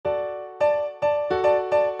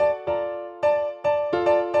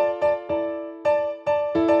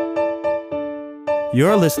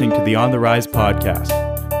You're listening to the On the Rise podcast,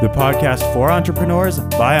 the podcast for entrepreneurs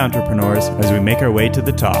by entrepreneurs as we make our way to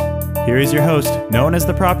the top. Here is your host, known as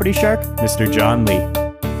the Property Shark, Mr. John Lee.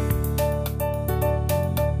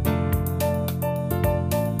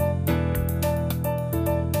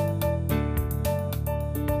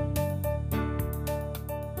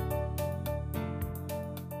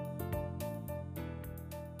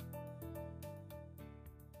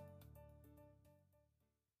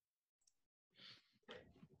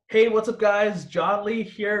 Hey, what's up, guys? John Lee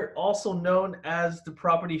here, also known as the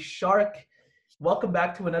Property Shark. Welcome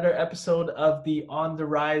back to another episode of the On the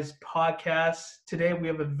Rise podcast. Today, we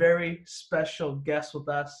have a very special guest with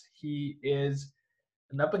us. He is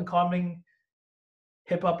an up-and-coming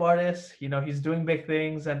hip-hop artist. You know, he's doing big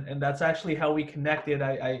things, and that's actually how we connected.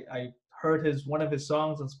 I heard one of his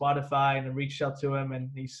songs on Spotify, and I reached out to him,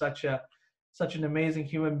 and he's such an amazing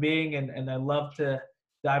human being, and I love to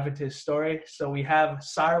dive into his story. So we have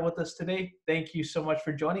Sire with us today. Thank you so much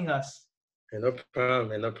for joining us. No problem,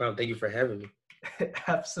 man. No problem. Thank you for having me.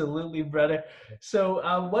 Absolutely, brother. So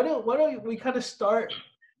why don't we kind of start,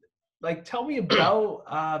 like, tell me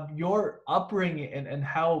about your upbringing and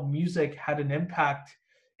how music had an impact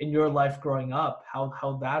in your life growing up,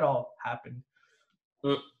 how that all happened.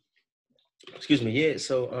 Excuse me. Yeah.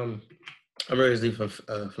 So I'm originally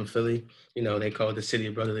from Philly. You know, they call it the city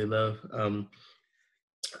of brotherly love.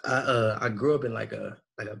 I grew up in like a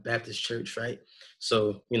Baptist church, right?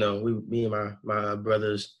 So, you know, me and my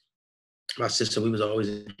brothers, my sister, we was always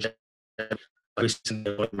in church. My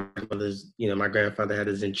brothers, you know, my grandfather had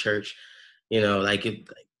us in church, you know, like it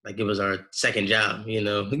was our second job, you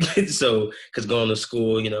know. So, because going to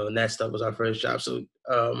school, you know, and that stuff was our first job. So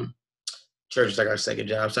church was like our second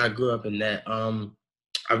job. So I grew up in that.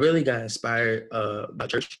 I really got inspired by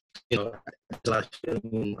church. You know, there's a lot of feeling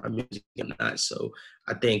in my music and not. So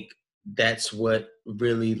I think that's what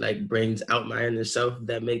really like brings out my inner self, if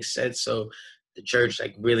that makes sense. So the church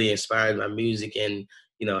like really inspired my music, and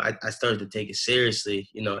you know, I started to take it seriously.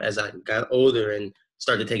 You know, as I got older and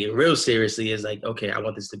started to take it real seriously, is like, okay, I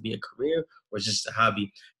want this to be a career or just a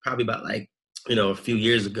hobby. Probably about like, you know, a few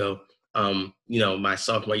years ago, you know, my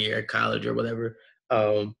sophomore year at college or whatever.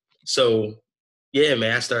 So yeah,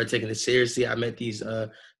 man, I started taking it seriously. I met these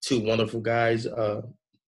two wonderful guys.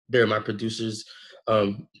 They're my producers.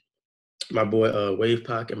 My boy Wave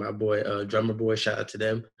Pac and my boy Drummer Boy. Shout out to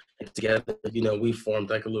them. And together, you know, we formed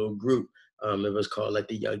like a little group. It was called like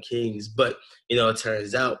the Young Kings. But you know, it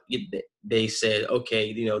turns out they said, okay,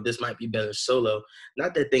 you know, this might be better solo.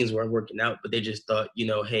 Not that things weren't working out, but they just thought, you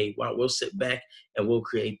know, hey, why we'll sit back and we'll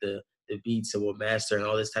create the beats and we'll master and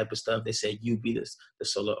all this type of stuff. They said, you be the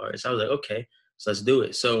solo artist. I was like, okay. So let's do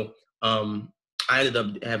it. So I ended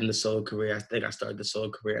up having the solo career. I think I started the solo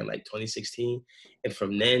career in like 2016. And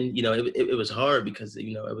from then, you know, it was hard because,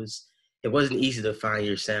 you know, it wasn't easy to find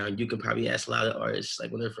your sound. You can probably ask a lot of artists, like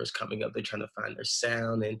when they're first coming up, they're trying to find their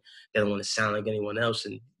sound and they don't want to sound like anyone else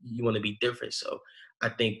and you want to be different. So I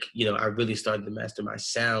think, you know, I really started to master my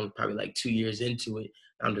sound probably like 2 years into it.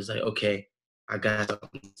 I'm just like, okay, I got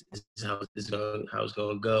something. This is how it's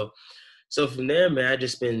going to go. So from there, man, I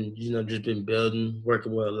just been building,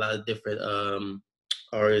 working with a lot of different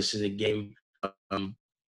artists in the game, you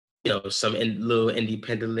know, some little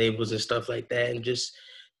independent labels and stuff like that, and just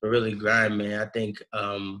really grind, man. I think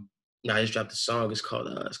I just dropped a song. It's called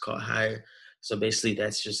Higher. So basically,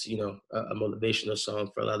 that's just, you know, a motivational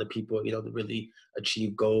song for a lot of people, you know, to really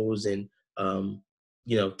achieve goals and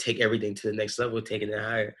you know, take everything to the next level, taking it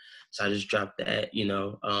higher. So I just dropped that, you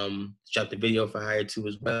know, dropped the video for Higher 2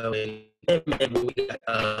 as well. And yeah, man,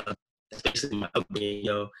 that's basically my upbringing.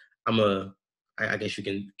 You know, I guess you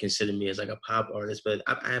can consider me as like a pop artist, but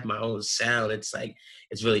I have my own sound. It's like,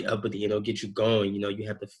 it's really uppity, you know, get you going. You know, you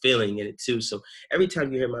have the feeling in it too. So every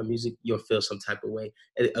time you hear my music, you'll feel some type of way,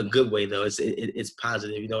 a good way though. It's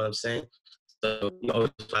positive, you know what I'm saying? So you know,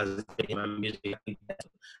 always positive in my music.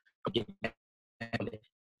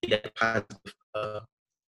 That positive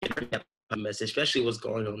message, especially what's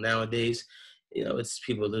going on nowadays. You know, it's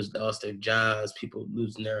people lost their jobs, people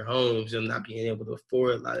losing their homes, and not being able to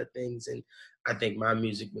afford a lot of things. And I think my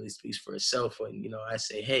music really speaks for itself when, you know, I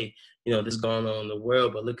say, hey, you know, this is going on in the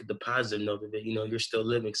world, but look at the positive note of it. You know, you're still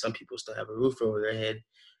living. Some people still have a roof over their head.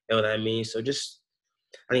 You know what I mean? So just,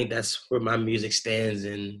 I think that's where my music stands.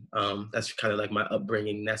 And that's kind of like my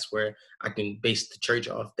upbringing. That's where I can base the church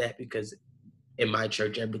off that, because in my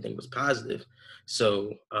church, everything was positive.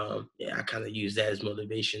 So yeah, I kind of use that as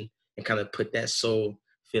motivation and kind of put that soul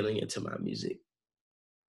feeling into my music.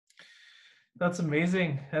 That's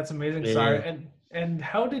amazing. That's amazing, Yeah. Sire. And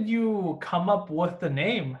how did you come up with the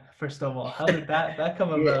name, first of all? How did that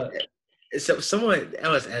come about? So someone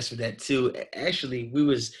else asked me that too. Actually, we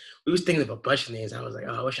was thinking of a bunch of names. I was like,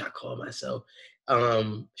 oh, what should I call myself?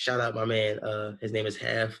 Shout out my man. His name is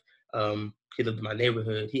Half. He lived in my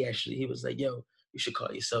neighborhood. He was like, yo, you should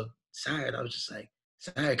call yourself Sire. And I was just like,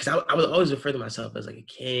 Sire, because I was always refer to myself as like a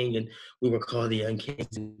king, and we were called the young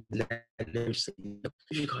kings. And they were just like,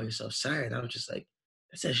 you should call yourself Sire. And I was just like,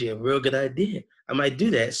 that's actually a real good idea. I might do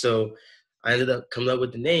that. So I ended up coming up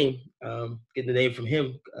with the name, getting the name from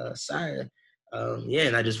him, Sire. Yeah,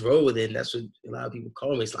 and I just roll with it, and that's what a lot of people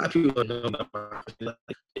call me. So a lot of people don't know about my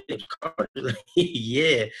name's Carter. Like,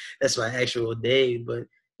 yeah, that's my actual name, but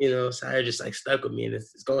Sire just like stuck with me, and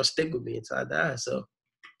it's gonna stick with me until I die. So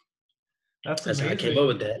That's that's how I came up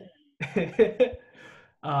with amazing. that.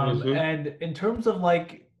 Hmm. And in terms of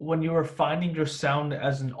like when you were finding your sound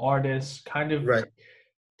as an artist, kind of Right.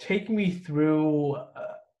 take me through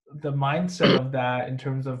the mindset of that in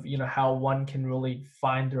terms of how one can really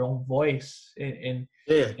find their own voice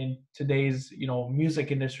Yeah. in today's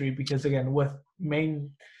music industry, because again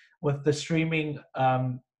with the streaming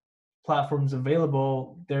platforms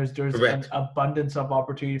available, there's an Correct. abundance of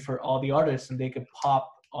opportunity for all the artists, and they could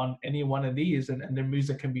pop on any one of these, and their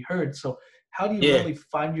music can be heard. So how do you Yeah. really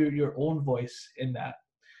find your own voice in that?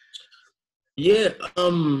 Yeah.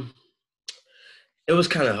 It was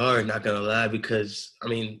kind of hard, not gonna lie, because I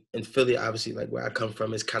mean, in Philly, obviously, like where I come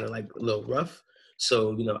from, is kind of like a little rough.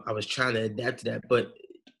 So I was trying to adapt to that, but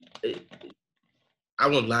it, I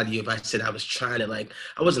won't lie to you if I said I was trying to like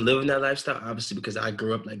I wasn't living that lifestyle, obviously, because I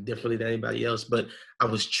grew up like differently than anybody else. But I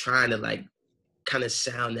was trying to like kind of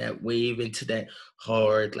sound that wave into that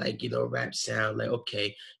hard, like rap sound. Like,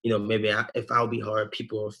 okay, maybe if I'll be hard,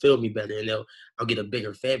 people will feel me better, and I'll get a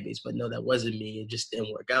bigger fan base. But no, that wasn't me. It just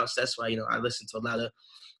didn't work out. So that's why I listen to a lot of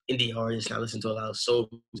indie artists, and I listen to a lot of soul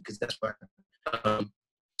music, because that's where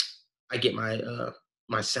I get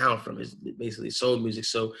my sound from, is basically soul music.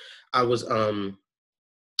 So I was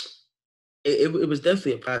it was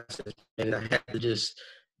definitely a process, and I had to just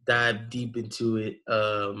dive deep into it.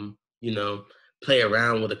 Play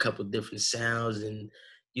around with a couple different sounds, and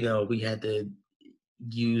we had to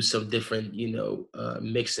use some different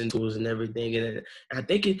mixing tools and everything. And I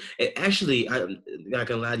think it actually, I'm not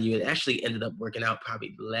gonna lie to you, it actually ended up working out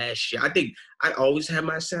probably last year. I think I always had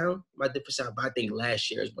my sound, my different sound, but I think last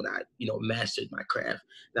year is when I mastered my craft,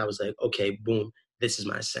 and I was like, okay, boom, this is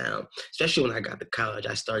my sound. Especially when I got to college,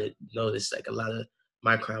 I started to notice like a lot of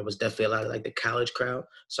my crowd was definitely a lot of like the college crowd.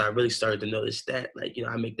 So I really started to notice that, like,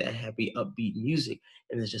 I make that happy upbeat music,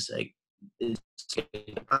 and it's just like it's,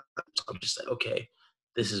 I'm just like, okay,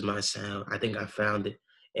 this is my sound. I think I found it.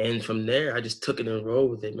 And from there, I just took it and rolled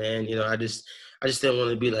with it, man. I just didn't want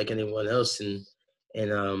to be like anyone else, and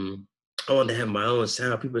I wanted to have my own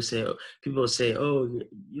sound. People say, "Oh,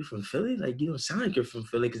 you're from Philly? Like you don't sound like you're from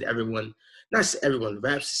Philly," because not everyone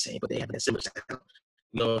raps the same, but they have a similar sound.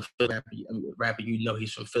 A rapper,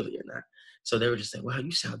 he's from Philly or not. So they were just like, wow,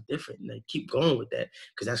 you sound different. And they keep going with that,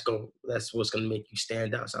 because that's what's gonna make you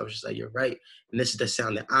stand out. So I was just like, you're right. And this is the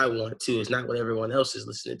sound that I want too. It's not what everyone else is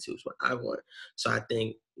listening to, it's what I want. So I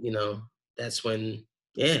think, that's when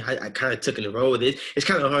I kind of took it and roll with it. It's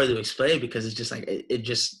kind of hard to explain, because it's just like it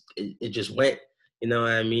just went. You know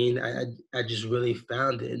what I mean? I just really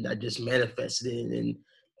found it, and I just manifested it and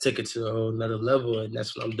took it to a whole nother level, and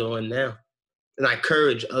that's what I'm doing now. And I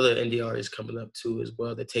encourage other indie artists coming up too as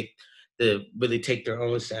well to really take their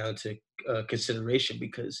own sound to consideration,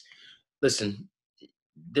 because listen,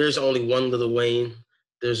 there's only one Lil Wayne,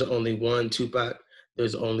 there's only one Tupac,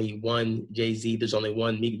 there's only one Jay-Z, there's only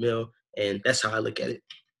one Meek Mill, and that's how I look at it.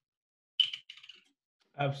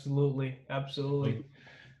 Absolutely, absolutely.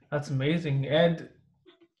 That's amazing. And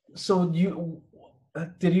so you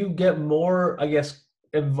did you get more, I guess,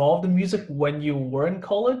 involved in music when you were in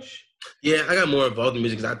college? Yeah, I got more involved in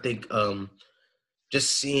music because I think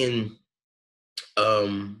just seeing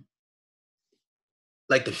um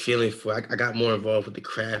like the feeling for I got more involved with the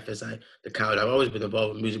craft as the college. I've always been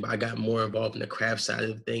involved with music, but I got more involved in the craft side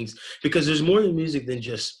of things, because there's more to music than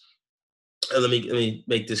just let me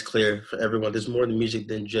make this clear for everyone. There's more to music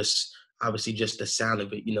than just obviously just the sound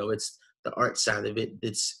of it. It's the art side of it.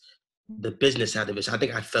 It's the business side of it. So I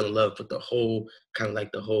think I fell in love with the whole kind of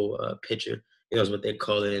like the whole picture. Is what they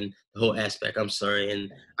call it, and the whole aspect. I'm sorry, and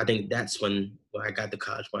I think that's when I got to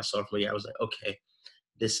college my sophomore year. I was like, okay,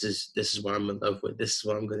 this is what I'm in love with. This is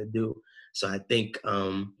what I'm gonna do. So I think,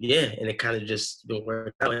 and it kind of just been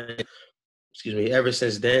working out. Excuse me. Ever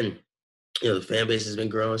since then, the fan base has been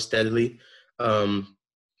growing steadily,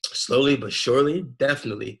 slowly but surely,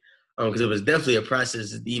 definitely. Because it was definitely a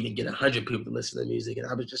process to even get 100 people to listen to music, and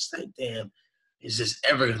I was just like, damn, is this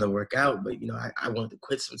ever gonna work out? But I wanted to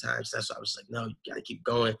quit sometimes. That's why I was like, no, you gotta keep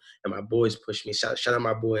going. And my boys pushed me. Shout out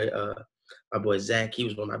my boy Zach. He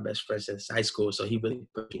was one of my best friends since high school, so he really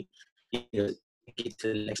pushed me, to get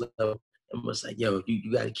to the next level. And was like, yo,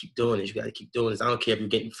 you gotta keep doing this. You gotta keep doing this. I don't care if you're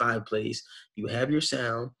getting 5 plays. You have your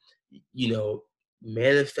sound.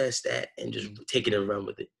 Manifest that and just take it and run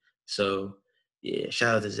with it. So yeah,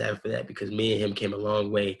 shout out to Zach for that, because me and him came a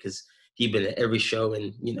long way, because he been at every show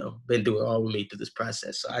and, been through it all with me through this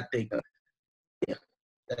process. So I think,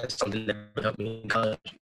 that's something that helped me in college.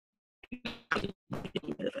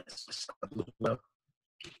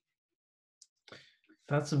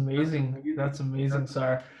 That's amazing. That's amazing,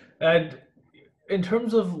 sir. And in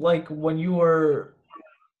terms of like when you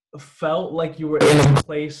felt like you were in a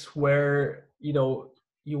place where,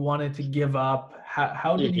 you wanted to give up,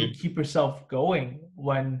 how did you keep yourself going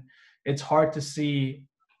when it's hard to see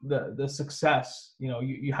the success?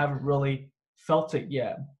 You haven't really felt it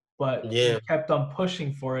yet, but you kept on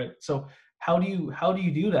pushing for it. So how do you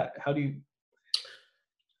do that? I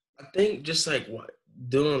think just like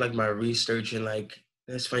doing like my research, and like,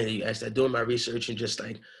 that's funny that you asked that, doing my research and just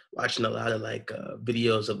like watching a lot of like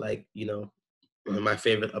videos of like, my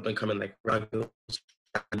favorite up and coming like rock girls.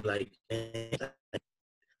 I'm like, man,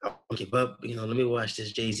 I won't give up. Let me watch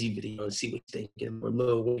this Jay-Z video and see what he's thinking, or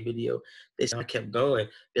Lil Wayne video. I kept going.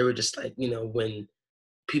 They were just like, when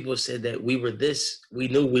people said that we were this, we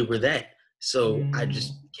knew we were that. So I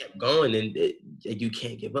just kept going, and you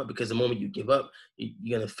can't give up, because the moment you give up,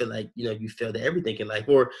 you're going to feel like, you failed at everything in life.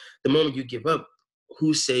 Or the moment you give up,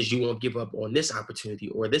 who says you won't give up on this opportunity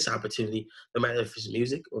or this opportunity, no matter if it's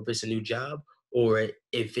music or if it's a new job or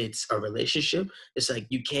if it's a relationship? It's like,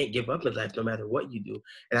 you can't give up in life no matter what you do.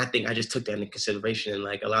 And I think I just took that into consideration. And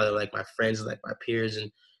like a lot of like my friends, like my peers and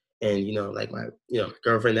like my,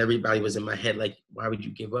 girlfriend, everybody was in my head, like, why would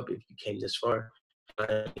you give up if you came this far?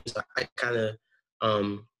 So I kind of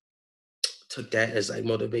took that as like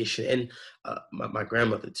motivation. And my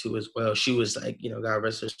grandmother too as well. She was like, God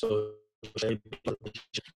rest her soul, and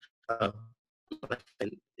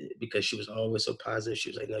because she was always so positive. She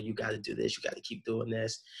was like, no, you got to do this. You got to keep doing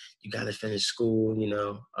this. You got to finish school,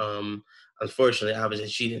 Unfortunately, obviously,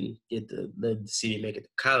 she didn't get the see me make it to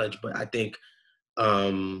college, but I think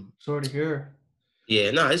sorry to hear.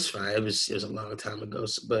 Yeah, no, it's fine. It was a long time ago,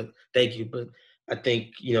 but thank you. But I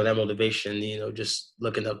think, that motivation, just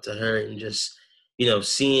looking up to her and just,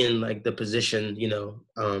 seeing like the position,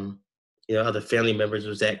 other family members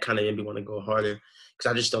was that kind of made me want to go harder,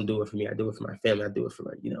 because I just don't do it for me. I do it for my family. I do it for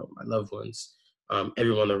my loved ones,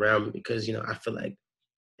 everyone around me, because, I feel like,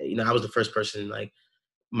 I was the first person like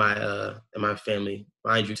in my family,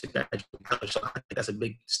 mind you, to graduate from college. So I think that's a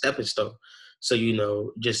big stepping stone.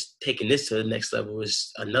 So, just taking this to the next level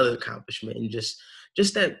is another accomplishment. And just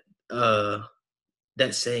that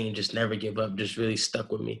that saying, just never give up, just really stuck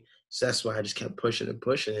with me. So that's why I just kept pushing and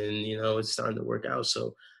pushing, and it's starting to work out.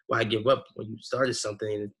 So why give up when you started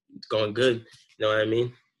something and it's going good? You know what I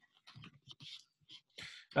mean?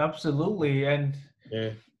 Absolutely. And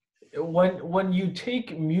yeah. When you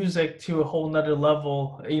take music to a whole nother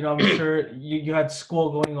level, I'm sure you had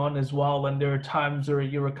school going on as well, and there were times where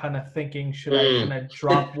you were kind of thinking, should I kind of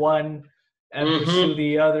drop one and pursue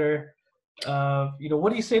the other? What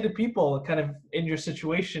do you say to people kind of in your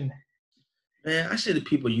situation? Man, I say to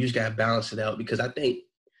people, you just gotta balance it out, because I think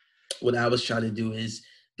what I was trying to do is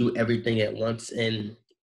do everything at once. And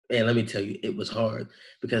let me tell you, it was hard,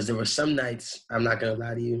 because there were some nights, I'm not going to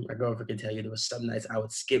lie to you, my girlfriend can tell you, there were some nights I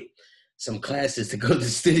would skip some classes to go to the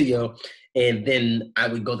studio, and then I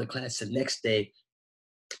would go to class the next day.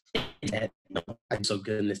 And I'm so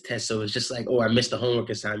good in this test. So it's just like, oh, I missed the homework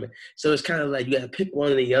assignment. So it's kind of like, you got to pick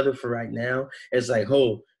one or the other for right now. It's like,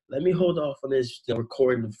 let me hold off on this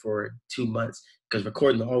recording for 2 months, because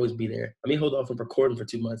recording will always be there. Let me hold off on recording for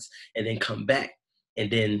 2 months and then come back. And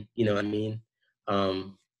then,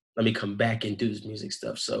 let me come back and do this music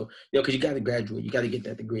stuff. So, because you got to graduate, you got to get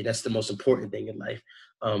that degree. That's the most important thing in life.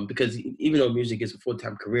 Because even though music is a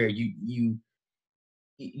full-time career, you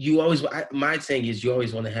always, my thing is, you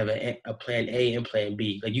always want to have a plan A and plan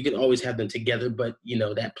B. Like, you can always have them together, but,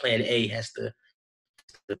 that plan A has to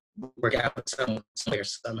work out somewhere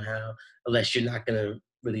somehow, unless you're not going to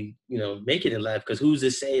really, make it in life. Because who's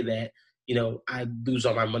to say that, I lose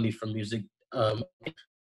all my money from music, it's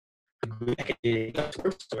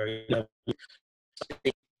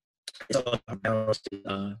all about balancing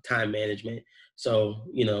time management. So,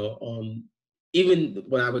 even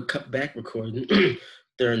when I would cut back recording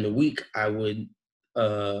during the week, I would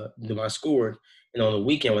do my schoolwork. And on the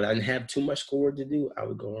weekend, when I didn't have too much schoolwork to do, I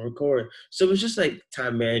would go and record. So it was just like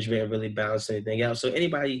time management and really balance anything out. So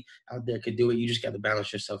anybody out there could do it. You just got to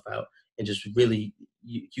balance yourself out and just really,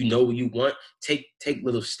 you know what you want. Take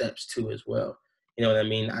little steps too as well. You know what I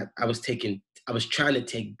mean? I was trying to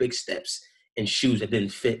take big steps in shoes that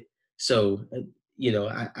didn't fit. So, you know,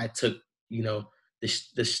 I took, you know,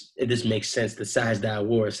 this makes sense. The size that I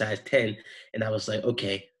wore, size 10. And I was like,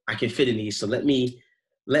 okay, I can fit in these. So let me,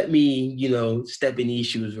 you know, step in these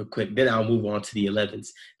shoes real quick. Then I'll move on to the 11s.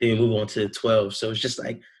 Then move on to the 12s. So it's just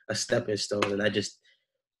like a stepping stone. And I just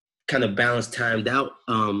kind of timed out.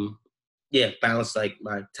 Balanced like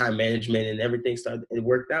my time management and everything started. It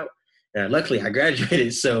worked out. And luckily I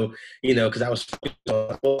graduated. So, you know, because I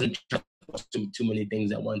wasn't trying to do too many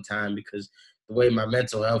things at one time, because the way my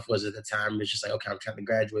mental health was at the time, it's just like, okay, I'm trying to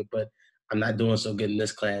graduate, but I'm not doing so good in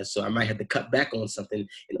this class. So I might have to cut back on something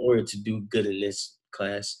in order to do good in this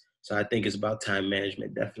class. So I think it's about time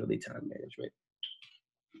management, definitely time management.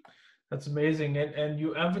 That's amazing. And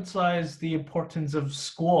you emphasize the importance of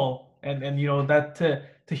school, and you know, that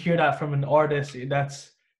to hear that from an artist,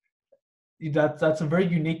 that's a very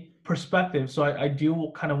unique perspective. So I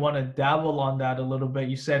do kind of want to dabble on that a little bit.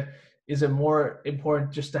 You said, is it more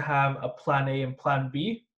important just to have a plan A and plan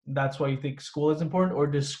B? That's why you think school is important? Or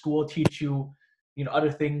does school teach you, you know,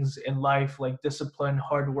 other things in life like discipline,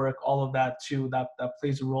 hard work, all of that too, that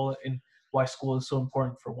plays a role in why school is so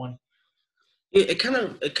important for one? It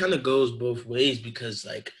kind of goes both ways, because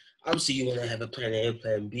like obviously you want to have a plan A and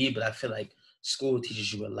plan B, but I feel like school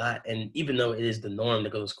teaches you a lot. And even though it is the norm to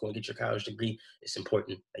go to school and get your college degree, it's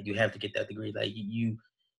important. Like you have to get that degree. Like you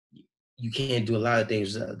can't do a lot of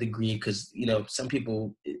things with a degree, because, you know, some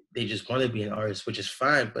people, they just want to be an artist, which is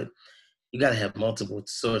fine, but you got to have multiple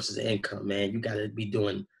sources of income, man. You got to be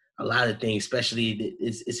doing a lot of things, especially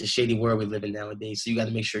it's a shady world we live in nowadays. So you got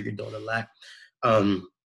to make sure you're doing a lot.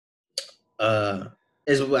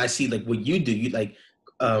 Is what I see, like what you do, you like,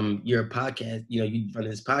 your podcast, you know, you run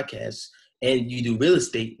this podcast and you do real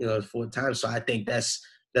estate, you know, full time. So I think that's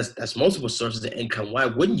multiple sources of income. Why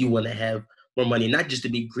wouldn't you want to have more money? Not just to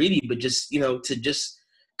be greedy, but just, you know, to just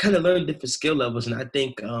kind of learn different skill levels. And I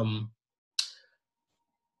think,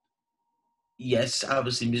 yes,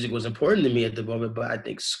 obviously music was important to me at the moment, but I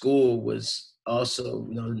think school was also,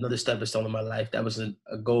 you know, another stepping stone in my life. That was a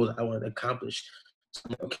goal that I wanted to accomplish. So,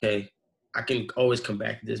 okay, I can always come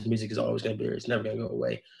back to this. Music is always going to be here. It's never going to go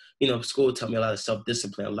away. You know, school taught me a lot of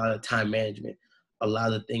self-discipline, a lot of time management, a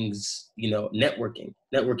lot of things, you know, networking.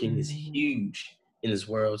 Networking is huge in this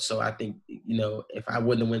world. So I think, you know, if I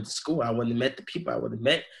wouldn't have went to school, I wouldn't have met the people I would have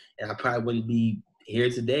met, and I probably wouldn't be here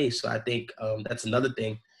today. So I think that's another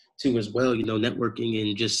thing too as well, you know, networking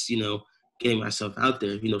and just, you know, getting myself out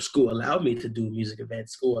there. You know, school allowed me to do music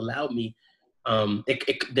events. School allowed me,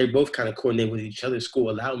 they're both kind of coordinated with each other.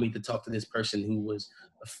 School allowed me to talk to this person who was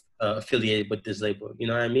affiliated with this label. You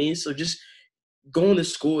know what I mean? So just going to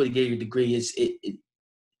school to get your degree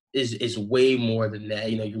is way more than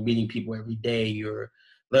that. You know, you're meeting people every day. You're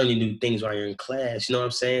learning new things while you're in class. You know what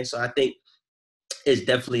I'm saying? So I think it's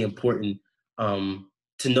definitely important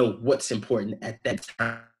to know what's important at that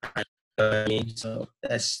time. You know what I mean? So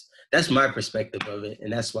that's my perspective of it,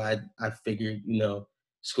 and that's why I figured, you know,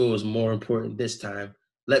 school is more important this time.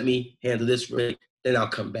 Let me handle this break, then I'll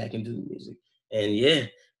come back and do the music. And yeah,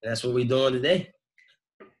 that's what we're doing today.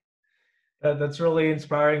 That's really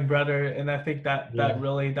inspiring, brother. And I think that's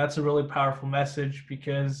a really powerful message,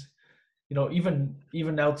 because, you know,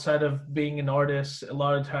 even outside of being an artist, a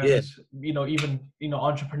lot of times, you know, even, you know,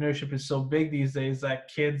 entrepreneurship is so big these days that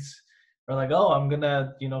kids are like, oh, I'm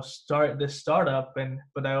gonna, you know, start this startup,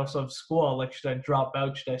 but I also have school. Like, should I drop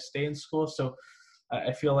out? Should I stay in school? So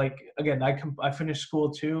I feel like, again, I finished school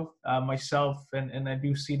too, myself, and I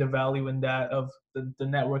do see the value in that, of the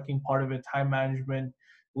networking part of it, time management,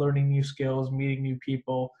 learning new skills, meeting new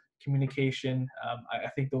people, communication. I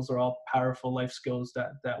think those are all powerful life skills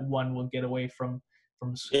that one will get away from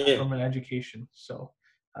an education. So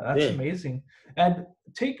that's amazing. And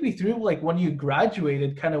take me through, like, when you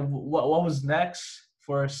graduated, kind of what was next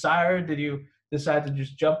for Sire? Did you decide to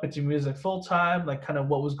just jump into music full time? Like, kind of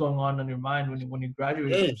what was going on in your mind when you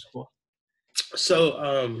graduated from school? So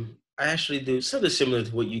I actually do something similar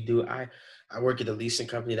to what you do. I work at a leasing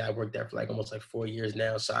company that I worked at for like almost like 4 years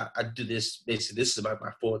now. So I do this, basically this is my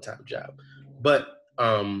full-time job. But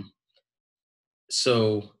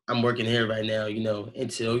so I'm working here right now, you know,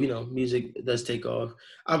 until, you know, music does take off.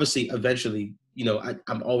 Obviously, eventually, you know,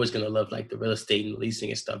 I'm always going to love like the real estate and leasing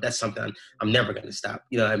and stuff. That's something I'm never going to stop.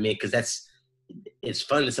 You know what I mean? Because it's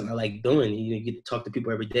fun. It's something I like doing. You know, you get to talk to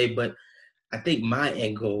people every day. But I think my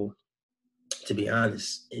end goal to be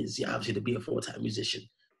honest, is obviously to be a full-time musician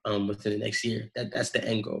within the next year. That's the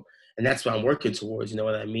end goal. And that's what I'm working towards. You know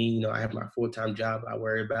what I mean? You know, I have my full-time job I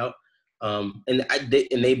worry about. And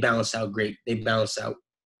they balance out great. They balance out.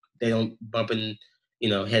 They don't bump in, you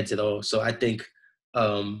know, heads at all. So I think,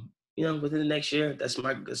 you know, within the next year, that's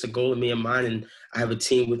a goal of me and mine. And I have a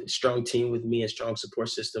strong team with me, and strong support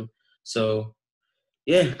system. So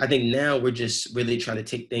yeah, I think now we're just really trying to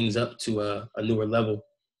take things up to a newer level.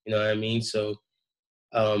 You know what I mean? So,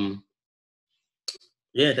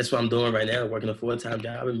 yeah, that's what I'm doing right now, working a full-time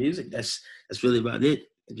job in music. That's really about it.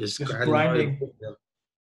 Just grinding hard. grinding.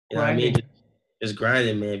 You know what I mean? Just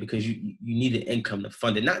grinding, man, because you need an income to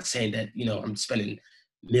fund it. Not saying that, you know, I'm spending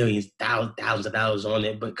millions, thousands of dollars on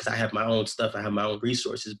it, but because I have my own stuff, I have my own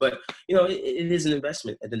resources. But, you know, it is an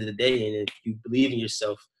investment at the end of the day. And if you believe in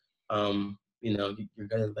yourself, you know, you're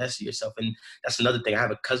going to invest in yourself. And that's another thing. I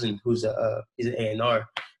have a cousin who's he's an A&R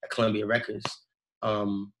at Columbia Records.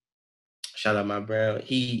 Shout out my bro.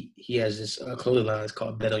 He has this clothing line. It's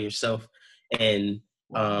called Bet on Yourself. And,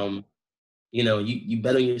 you know, you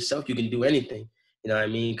bet on yourself, you can do anything. You know what I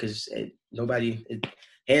mean? Because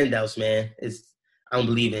handouts, man. I don't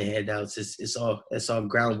believe in handouts. It's all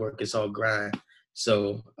groundwork. It's all grind.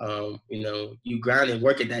 So, you know, you grind and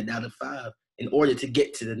work at that 9 to 5 in order to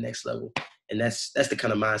get to the next level. And that's the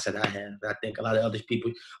kind of mindset I have. And I think a lot of other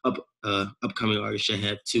people, upcoming artists should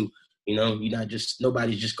have too. You know,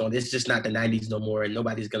 nobody's just going, it's just not the 90s no more, and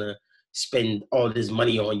nobody's going to spend all this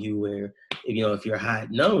money on you where, you know, if you're hot.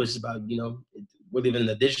 No, it's about, you know, we're living in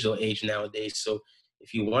a digital age nowadays. So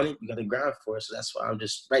if you want it, you got to grind for it. So that's why I'm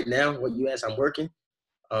just, right now, what you ask, I'm working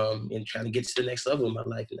and trying to get to the next level in my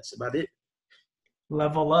life. And that's about it.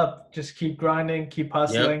 Level up. Just keep grinding, keep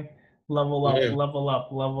hustling. Yep. Level up, level up.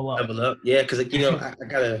 Level up. Yeah, because, you know, I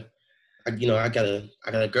got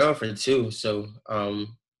a girlfriend too. So, and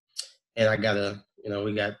you know,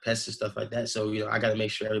 we got pets and stuff like that. So, you know, I got to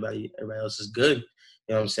make sure everybody else is good. You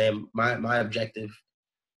know what I'm saying? My objective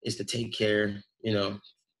is to take care, you know,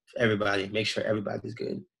 everybody, make sure everybody's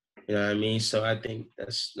good. You know what I mean? So I think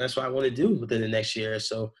that's what I want to do within the next year.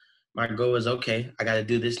 So my goal is, okay, I got to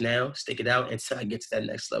do this now, stick it out until I get to that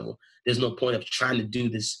next level. There's no point of trying to do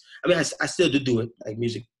this. I mean, I still do it, like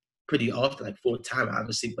music pretty often, like full time,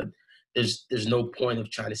 obviously, but there's no point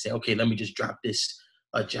of trying to say, okay, let me just drop this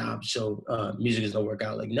a job so music is gonna work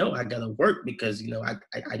out. Like, no, I gotta work because, you know,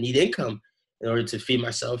 I need income in order to feed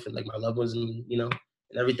myself and like my loved ones and, you know,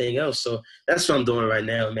 and everything else. So that's what I'm doing right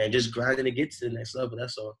now, man. Just grinding to get to the next level.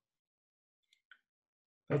 That's all.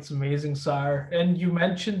 That's amazing, Sar. And you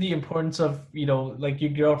mentioned the importance of, you know, like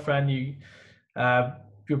your girlfriend,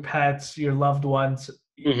 your pets, your loved ones.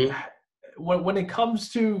 Mm-hmm. When it comes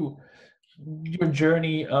to your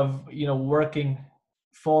journey of, you know, working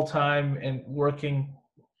full-time and working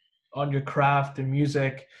on your craft and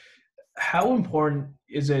music, how important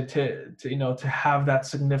is it to you know, to have that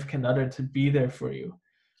significant other to be there for you?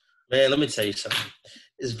 Man, let me tell you something.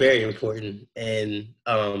 It's very important. And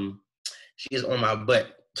she's on my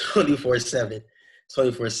butt 24/7.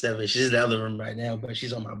 24/7. She's in the other room right now, but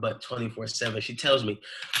she's on my butt 24/7. She tells me,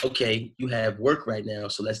 okay, you have work right now,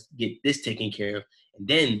 so let's get this taken care of. And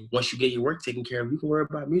then once you get your work taken care of, you can worry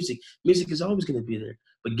about music. Music is always going to be there,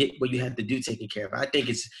 but get what you have to do taken care of. I think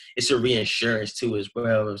it's a reinsurance too, as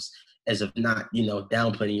well as of not, you know,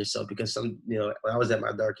 downplaying yourself, because you know, when I was at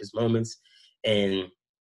my darkest moments and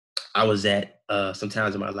I was at some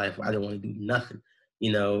times in my life where I didn't want to do nothing,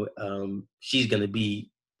 you know, she's going to be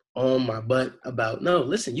on my butt about, no,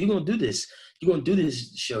 listen, you're going to do this. You're going to do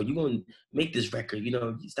this show. You're going to make this record. You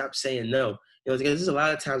know, stop saying no. You know, because there's a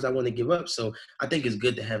lot of times I want to give up. So I think it's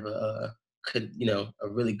good to have a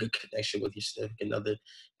really good connection with your significant other,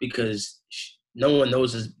 because no one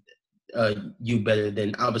knows you better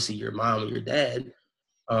than obviously your mom or your dad,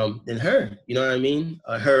 than her. You know what I mean?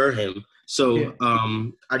 Her or him. So yeah.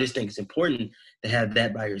 I just think it's important to have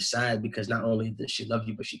that by your side, because not only does she love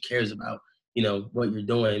you, but she cares about, you know, what you're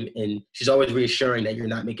doing. And she's always reassuring that you're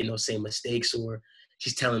not making those same mistakes, or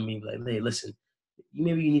she's telling me like, hey, listen,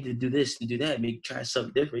 maybe you need to do this and do that, maybe try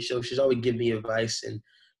something different. So she's always giving me advice, and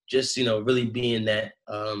just, you know, really being that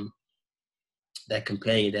that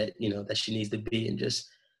companion that, you know, that she needs to be, and just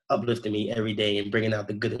uplifting me every day and bringing out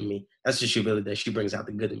the good in me. That's what she really does. She brings out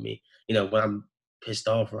the good in me. You know, when I'm pissed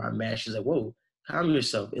off or I'm mad, she's like, whoa, calm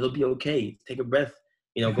yourself. It'll be okay. Take a breath.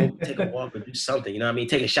 You know, go take a walk or do something. You know what I mean?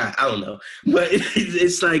 Take a shot. I don't know. But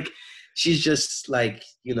it's like, she's just like,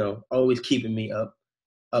 you know, always keeping me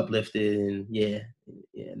uplifted. And yeah,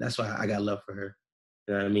 that's why I got love for her.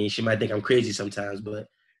 You know what I mean? She might think I'm crazy sometimes, but,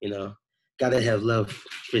 you know, gotta have love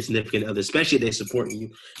for significant others, especially if they're supporting you.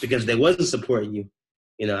 Because if they wasn't supporting you,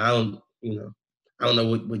 you know, I don't, you know, I don't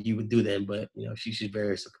know what you would do then, but you know, she's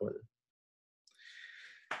very supportive.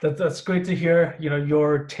 That's great to hear,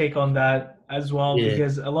 your take on that as well, Yeah.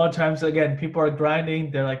 because a lot of times, again, people are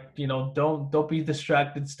grinding. They're like, don't be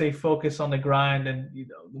distracted, stay focused on the grind. And,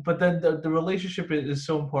 but then the relationship is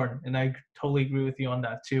so important. And I totally agree with you on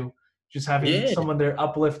that too. Just having Yeah. someone there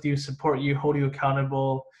uplift you, support you, hold you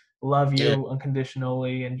accountable, love Yeah. you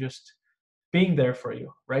unconditionally, and just being there for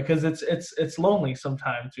you, right? Because it's lonely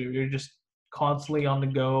sometimes. You're just constantly on the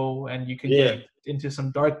go, and you could Yeah. get into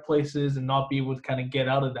some dark places and not be able to kind of get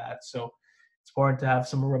out of that. So it's important to have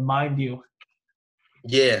someone remind you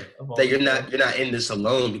Yeah. of all That this you're not in this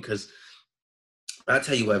alone, because I'll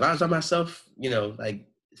tell you what, if I was by myself, like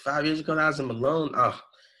 5 years ago, and I was alone,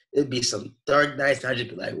 it'd be some dark nights. And I'd just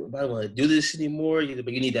be like, well, I don't want to do this anymore.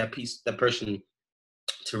 But you need that person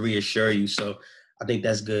to reassure you. So I think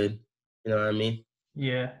that's good. You know what I mean?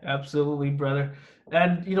 Yeah, absolutely, brother.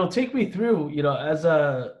 And take me through, as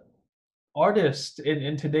a artist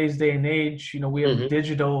in today's day and age, we have Hmm.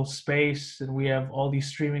 digital space and we have all these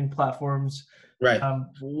streaming platforms. Right.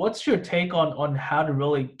 What's your take on how to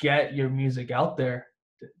really get your music out there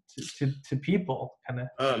to people, kind of?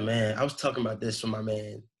 Oh man, I was talking about this with my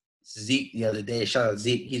man Zeke the other day. Shout out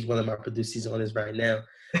Zeke. He's one of my producers. He's on this right now.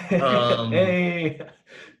 Um, Hey.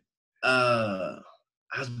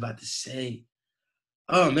 I was about to say,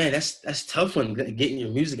 oh man, that's tough one, getting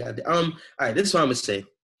your music out there. All right, this is what I'm gonna say.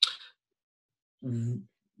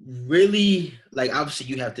 Really, like, obviously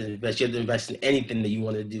you have to invest. You have to invest in anything that you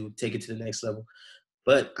want to do, take it to the next level.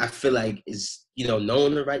 But I feel like it's,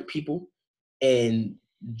 knowing the right people and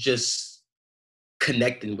just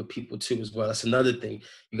connecting with people too as well. That's another thing.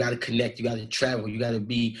 You got to connect. You got to travel. You got to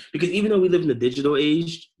be, because even though we live in the digital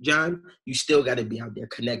age, John, you still got to be out there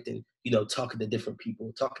connecting, talking to different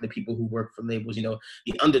people, talking to people who work for labels, the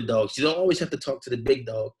underdogs. You don't always have to talk to the big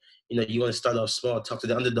dog. You want to start off small, talk to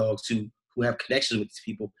the underdogs who have connections with these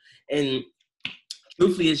people. And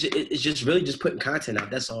truthfully, it's just really just putting content out.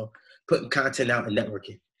 That's all. Putting content out and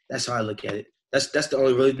networking. That's how I look at it. That's the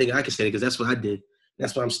only really thing I can say, because that's what I did.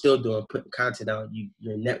 That's what I'm still doing, putting content out.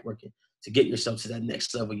 You're networking to get yourself to that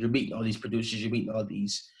next level. You're meeting all these producers. You're meeting all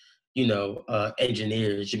these,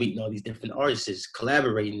 engineers. You're meeting all these different artists,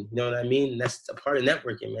 collaborating. You know what I mean? And that's a part of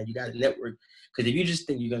networking, man. You got to network, because if you just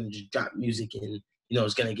think you're gonna just drop music and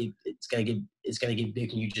it's gonna get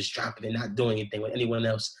big, and you just drop it and not doing anything with anyone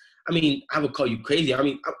else, I mean, I would call you crazy. I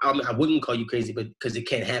mean, I wouldn't call you crazy, but because it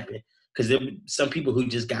can't happen. Because there are some people who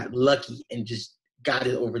just got lucky and just got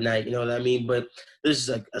it overnight. You know what I mean? But there's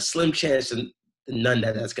like a slim chance and none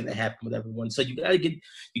that's going to happen with everyone. So you got to get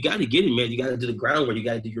it, man. You got to do the groundwork. You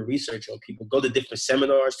got to do your research on people. Go to different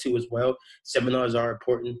seminars too as well. Seminars are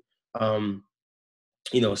important.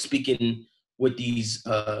 Speaking with these,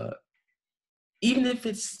 even if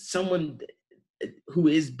it's someone who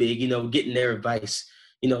is big, getting their advice.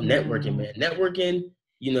 Networking, man. Networking,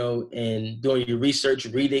 and doing your research,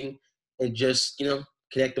 reading, and just,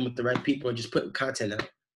 connecting with the right people and just putting content out.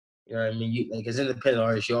 You know what I mean? Like, as independent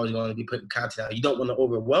artists, you always want to be putting content out. You don't want to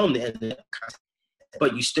overwhelm the internet content,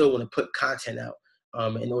 but you still want to put content out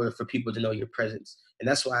in order for people to know your presence. And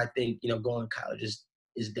that's why I think, going to college is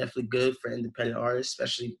definitely good for independent artists,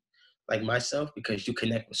 especially like myself, because you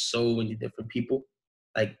connect with so many different people.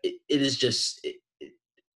 Like, it is just,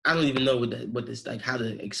 I don't even know what this, like, how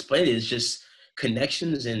to explain it. It's just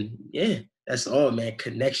connections, and yeah, that's all, man.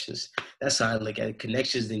 Connections. That's how I look at it.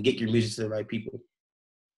 Connections, and get your music to the right people.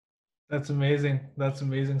 That's amazing. That's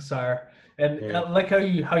amazing, Sire. And Yeah. I like how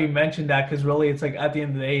you mentioned that, because really, it's like at the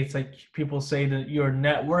end of the day, it's like people say that your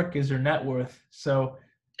network is your net worth. So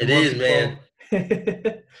It is, man.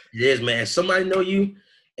 It is, man. Somebody know you,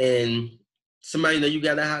 and somebody know you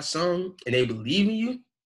got a hot song, and they believe in you,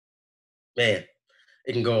 man.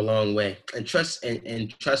 It can go a long way. And trust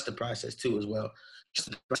trust the process too as well.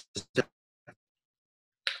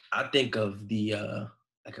 I think of the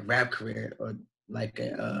like a rap career, or like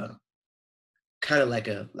a kind of like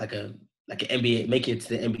an NBA, make it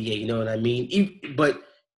to the NBA. You know what I mean? But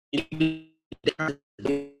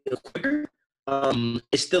quicker.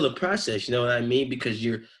 It's still a process. You know what I mean? Because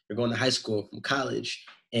you're going to high school from college,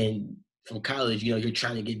 and from college, you're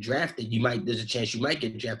trying to get drafted. There's a chance you might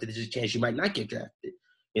get drafted. There's a chance you might not get drafted.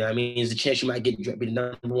 You know what I mean? There's a chance you might be the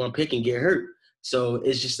number one pick and get hurt. So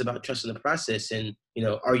it's just about trusting the process, and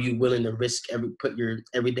are you willing to put your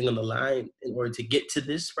everything on the line in order to get to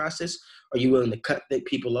this process? Are you willing to cut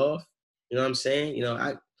people off? You know what I'm saying?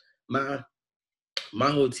 My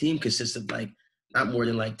whole team consists of like not more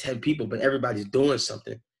than like 10 people, but everybody's doing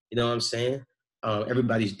something. You know what I'm saying?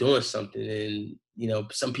 Everybody's doing something, and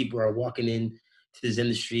some people are walking in to this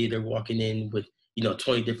industry. They're walking in with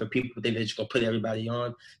 20 different people think that you're going to put everybody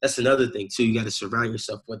on. That's another thing, too. You got to surround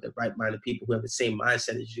yourself with the right-minded people who have the same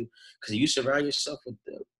mindset as you. Because if you surround yourself with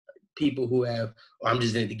the people who have, I'm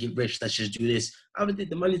just in it to get rich, let's just do this. I would think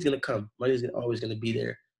the money's going to come. Money's always going to be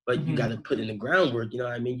there. But you got to put in the groundwork, you know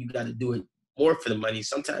what I mean? You got to do it more for the money.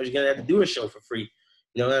 Sometimes you're going to have to do a show for free.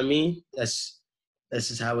 You know what I mean? That's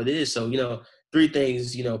just how it is. So, 3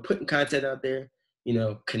 things, putting content out there,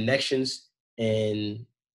 connections, and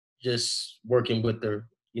just working with the,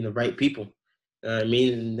 right people. I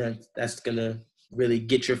mean, and that's going to really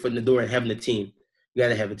get your foot in the door, and having a team. You got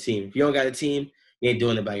to have a team. If you don't got a team, you ain't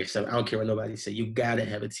doing it by yourself. I don't care what nobody say. You got to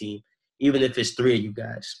have a team, even if it's 3 of you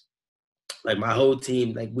guys. Like my whole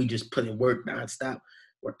team, like we just put in work nonstop.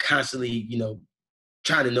 We're constantly,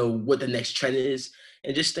 trying to know what the next trend is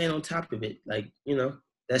and just staying on top of it. Like,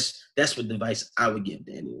 that's what advice I would give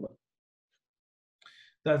to anyone.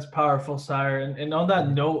 That's powerful, Sire. And on that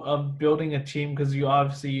note of building a team, because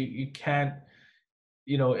you can't,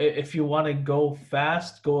 if you want to go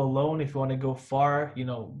fast, go alone. If you want to go far,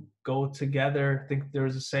 go together. I think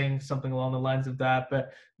there's a saying, something along the lines of that.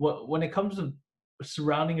 But when it comes to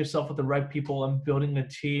surrounding yourself with the right people and building a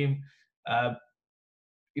team,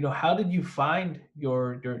 how did you find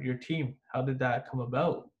your team? How did that come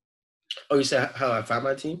about? Oh, you said how I found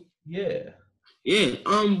my team? Yeah. Yeah.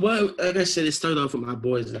 Well, like I said, it started off with my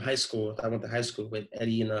boys in high school. I went to high school with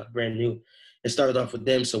Eddie and Brand New. It started off with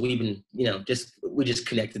them, so we've been, we just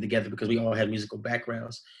connected together because we all had musical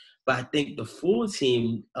backgrounds. But I think the full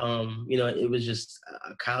team, it was just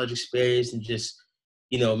a college experience and just,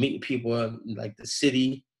 meeting people in like the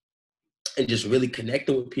city and just really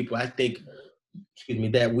connecting with people. I think,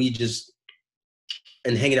 that we just,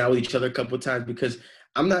 and hanging out with each other a couple of times, because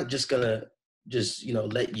I'm not just gonna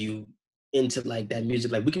let you into like that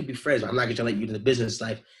music. Like we can be friends, but I'm not gonna let you into the business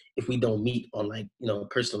life if we don't meet on like, a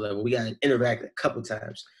personal level. We gotta interact a couple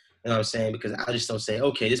times. You know what I'm saying? Because I just don't say,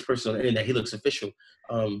 okay, this person on the internet, he looks official.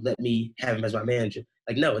 Let me have him as my manager.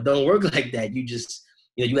 Like, no, it don't work like that. You just,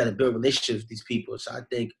 you got to build relationships with these people. So I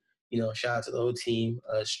think, shout out to the whole team,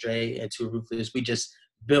 Stray and Too Ruthless. We just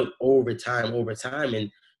built over time.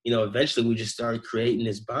 And, eventually we just started creating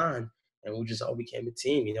this bond, and we just all became a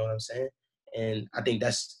team. You know what I'm saying? And I think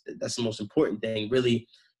that's the most important thing, really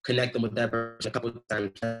connecting with that person a couple of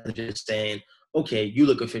times, just saying, okay, you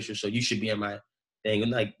look official, so you should be in my thing.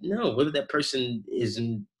 And like, no, whether that person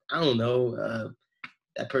isn't, I don't know,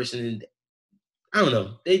 that person, I don't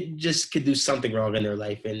know, they just could do something wrong in their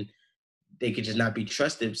life and they could just not be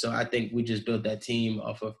trusted. So I think we just built that team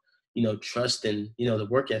off of, trust and, the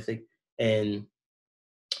work ethic. And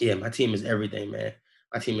yeah, my team is everything, man.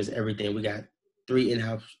 My team is everything. We got 3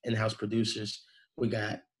 in-house producers. We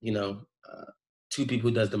got, 2 people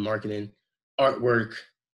who does the marketing, artwork,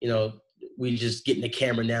 we just getting the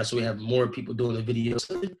camera now, so we have more people doing the videos.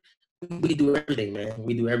 We do everything, man.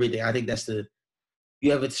 We do everything. I think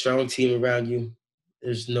you have a strong team around you,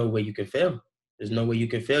 there's no way you can fail. There's no way you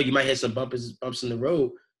can fail. You might have some bumps in the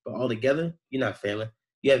road, but all together, you're not failing.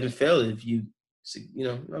 You haven't failed if you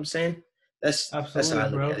know what I'm saying? That's Absolutely, how I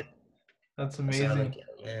look bro. at it. That's amazing. That's how I look at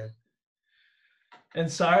it, man.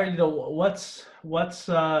 And sorry, what's your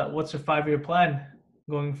 5-year plan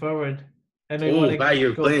going forward? I know you want to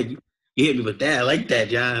 5-year plan. You hit me with that. I like that,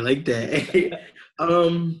 John. I like that.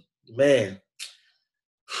 Man.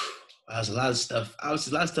 There's a lot of stuff.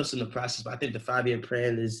 Obviously, a lot of stuff's in the process, but I think the 5-year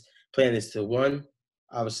plan is to, one,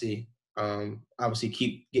 obviously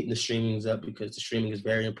keep getting the streamings up, because the streaming is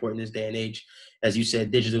very important in this day and age. As you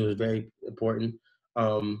said, digital is very important.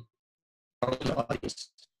 Audience.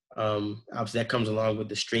 Obviously, that comes along with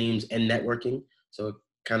the streams and networking, so it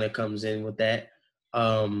kind of comes in with that.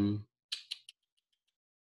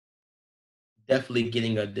 Definitely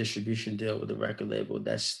getting a distribution deal with a record label.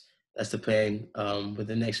 That's the plan. With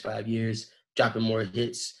the next 5 years, dropping more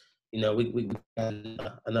hits. We got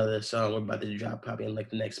another song we're about to drop probably in like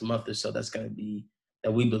the next month or so. That's gonna be,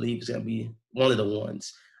 that we believe is gonna be one of the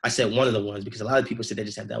ones. I said one of the ones because a lot of people said they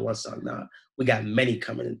just have that one song. Nah, we got many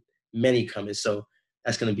coming. So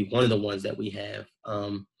that's gonna be one of the ones that we have.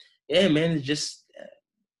 Yeah, man, it's just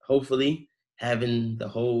hopefully having the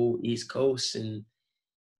whole East Coast and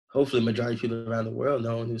hopefully majority of people around the world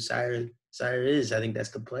knowing who Sire is. I think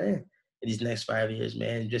that's the plan in these next 5 years,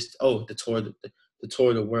 man. Just the tour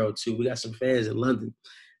of the world too. We got some fans in London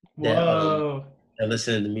that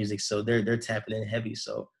listen to the music, so they're tapping in heavy.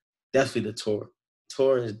 So definitely the tour.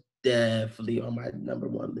 Tour is definitely on my number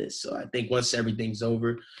 1 list. So I think once everything's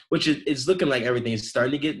over, which it's looking like everything's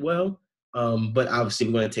starting to get well, but obviously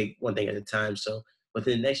we're going to take one thing at a time. So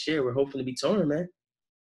within the next year, we're hoping to be touring, man.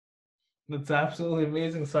 That's absolutely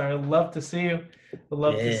amazing, Sire. I'd love to see you. I'd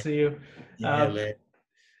love to see you. Yeah, man.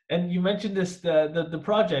 And you mentioned this the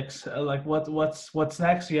projects. Like what's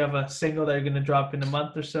next? You have a single that you're gonna drop in a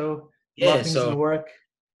month or so. A lot of things in the work.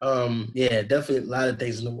 Yeah, definitely a lot of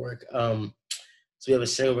things in the work. So we have a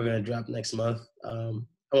single we're gonna drop next month. I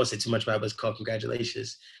won't say too much about it, but it's called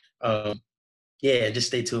Congratulations. Yeah, just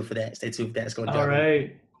stay tuned for that. Stay tuned for that. It's gonna drop. All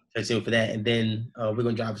right. Stay tuned for that, and then we're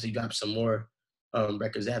gonna drop some more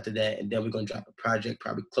records after that, and then we're gonna drop a project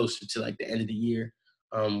probably closer to like the end of the year.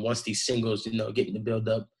 Once these singles, getting the build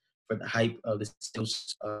up for the hype of the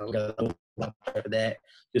singles, we got a lot for that.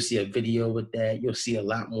 You'll see a video with that. You'll see a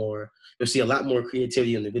lot more. You'll see a lot more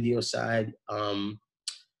creativity on the video side.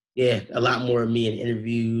 Yeah, a lot more of me in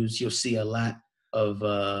interviews. You'll see a lot of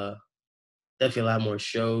definitely a lot more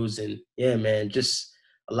shows, and yeah, man, just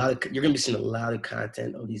you're gonna be seeing a lot of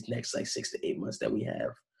content over these next like 6 to 8 months that we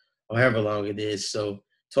have, or however long it is. So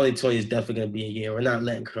 2020 is definitely gonna be a year. We're not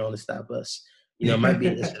letting Corona stop us. It might be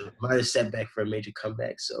a minor setback for a major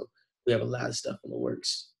comeback. So we have a lot of stuff in the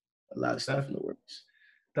works.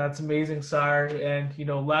 That's amazing, Sire. And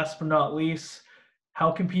last but not least,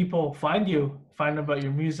 how can people find you? Find out about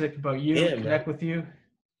your music, about you, connect with you?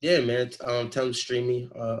 Yeah, man. Tell them to stream me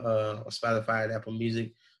on Spotify, Apple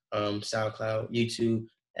Music, SoundCloud, YouTube.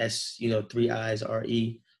 S 3 eyes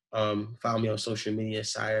RE. Follow me on social media,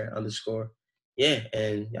 Sire_. Yeah,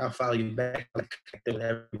 and I'll follow you back. I connect with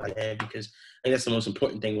everybody, because I think that's the most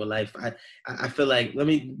important thing with life. I feel like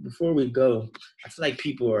before we go, I feel like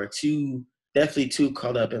people are definitely too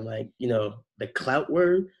caught up in the clout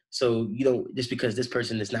word. So just because this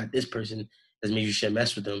person is not this person doesn't mean you should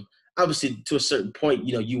mess with them. Obviously, to a certain point,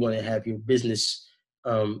 you want to have your business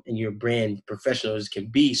and your brand professional as can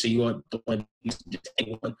be. So you want the one just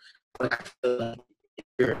anyone. But I feel like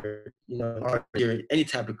if you're any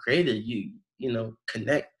type of creator,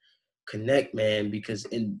 connect, man. Because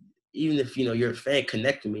even if you're a fan,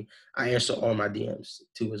 connect with me. I answer all my DMs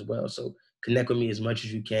too as well. So connect with me as much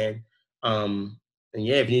as you can. And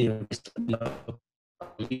yeah, if you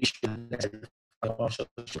need also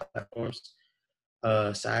platforms.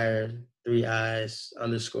 Sire 3 eyes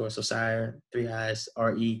 _. So Sire 3 eyes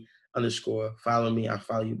RE _. Follow me, I'll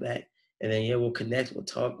follow you back, and then we'll connect, we'll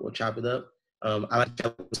talk, we'll chop it up. I like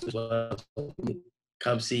to as well. So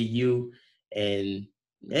come see you, and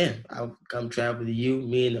I'll come travel to you.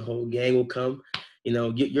 Me and the whole gang will come.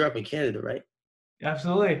 You're up in Canada, right?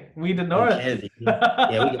 Absolutely, we the north.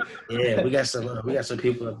 We got some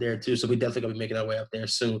people up there too. So we definitely gonna be making our way up there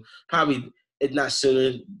soon. Probably. If not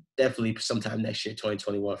sooner, definitely sometime next year,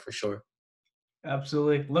 2021 for sure.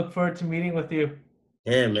 Absolutely. Look forward to meeting with you.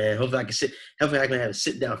 Yeah, man. Hopefully I can have a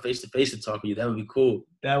sit down face to face and talk with you. That would be cool.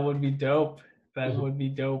 That would be dope. Would be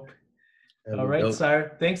dope. All right,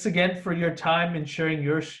 Sire. Thanks again for your time and sharing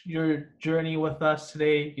your journey with us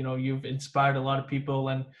today. You've inspired a lot of people,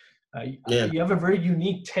 and you have a very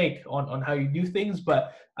unique take on how you do things,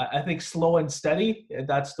 but I think slow and steady,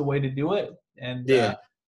 that's the way to do it. And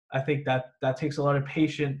I think that takes a lot of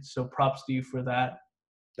patience, so props to you for that.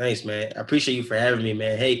 Thanks, man. I appreciate you for having me,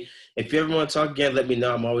 man. Hey, if you ever want to talk again, let me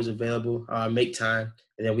know. I'm always available. Make time,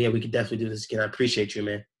 and then we can definitely do this again. I appreciate you,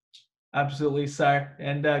 man. Absolutely, Sire.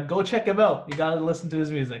 And go check him out. You got to listen to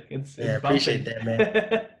his music. It's I appreciate that,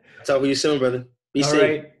 man. Talk with you soon, brother. Be safe. All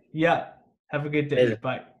right. Yeah. Have a good day. Later.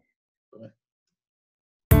 Bye.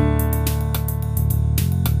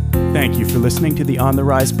 Thank you for listening to the On the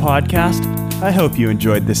Rise podcast. I hope you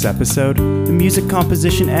enjoyed this episode. The music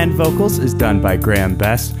composition and vocals is done by Graham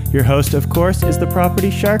Best. Your host, of course, is the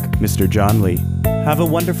Property Shark, Mr. John Lee. Have a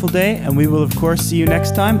wonderful day, and we will, of course, see you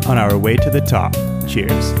next time on our way to the top.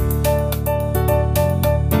 Cheers.